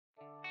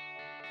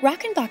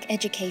Rokenbok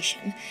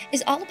education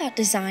is all about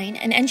design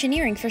and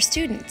engineering for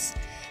students.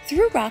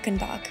 Through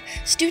Rokenbok,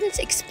 students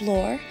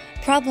explore,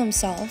 problem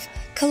solve,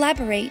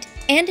 collaborate,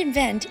 and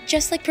invent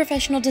just like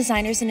professional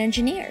designers and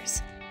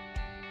engineers.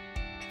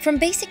 From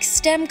basic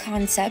STEM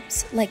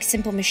concepts like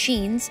simple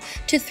machines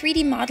to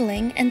 3D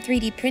modeling and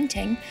 3D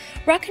printing,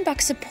 Rokenbok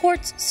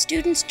supports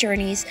students'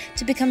 journeys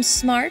to become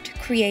smart,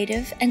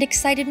 creative, and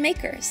excited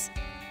makers.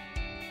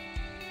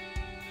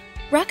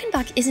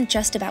 Rokenbok isn't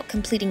just about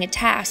completing a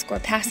task or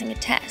passing a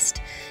test.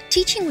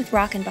 Teaching with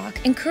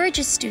Rokenbok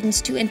encourages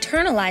students to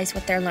internalize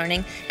what they're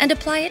learning and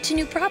apply it to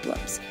new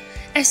problems.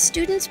 As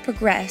students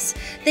progress,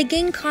 they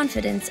gain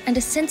confidence and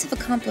a sense of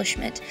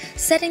accomplishment,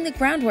 setting the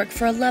groundwork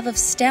for a love of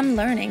STEM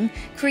learning,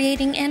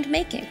 creating, and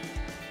making.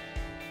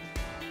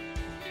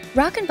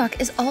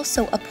 Rokenbok is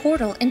also a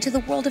portal into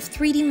the world of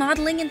 3D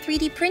modeling and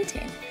 3D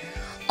printing.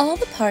 All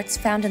the parts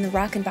found in the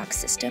Rokenbok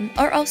system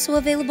are also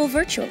available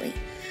virtually.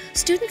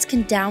 Students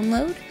can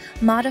download,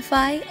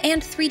 modify,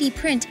 and 3D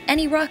print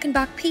any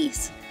Rokenbok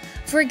piece.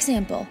 For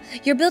example,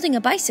 you're building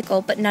a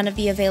bicycle, but none of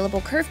the available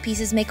curve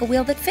pieces make a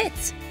wheel that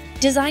fits.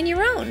 Design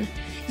your own.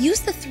 Use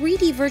the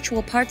 3D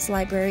virtual parts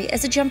library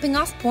as a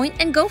jumping-off point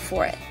and go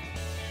for it.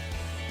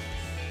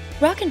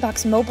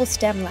 Rokenbok's mobile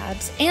STEM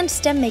labs and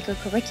STEM Maker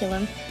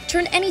curriculum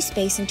turn any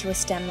space into a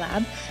STEM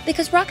lab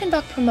because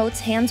Rokenbok promotes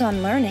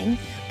hands-on learning,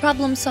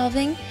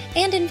 problem-solving,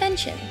 and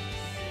invention.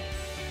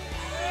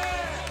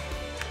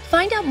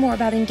 Find out more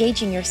about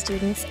engaging your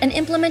students and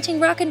implementing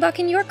Rokenbok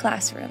in your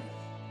classroom.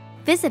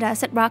 Visit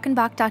us at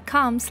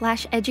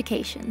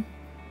rokenbok.com/education.